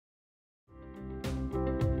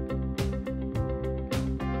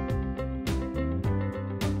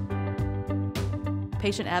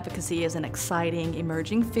Patient advocacy is an exciting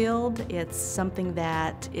emerging field. It's something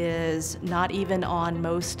that is not even on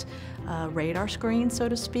most radar screens, so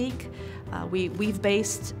to speak. We've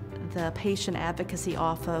based the patient advocacy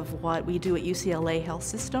off of what we do at UCLA Health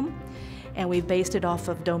System, and we've based it off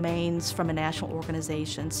of domains from a national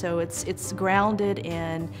organization. So it's grounded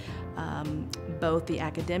in both the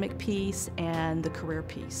academic piece and the career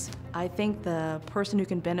piece. I think the person who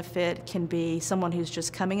can benefit can be someone who's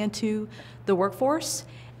just coming into the workforce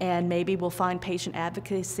and maybe will find patient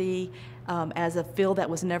advocacy as a field that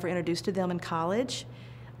was never introduced to them in college.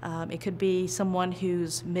 It could be someone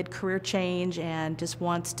who's mid-career change and just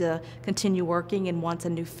wants to continue working and wants a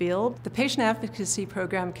new field. The patient advocacy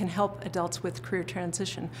program can help adults with career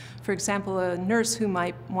transition. For example, a nurse who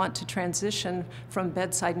might want to transition from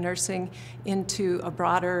bedside nursing into a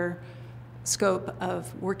broader scope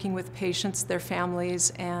of working with patients, their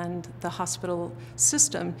families, and the hospital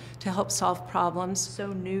system to help solve problems. So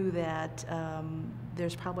new that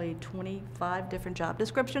there's probably 25 different job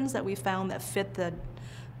descriptions that we found that fit the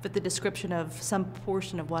description of some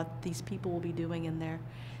portion of what these people will be doing in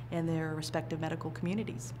their respective medical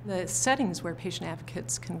communities. The settings where patient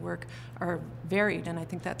advocates can work are varied, and I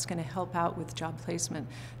think that's going to help out with job placement.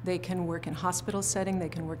 They can work in hospital setting, they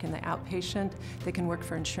can work in the outpatient, they can work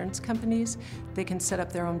for insurance companies, they can set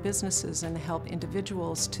up their own businesses and help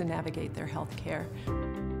individuals to navigate their health care.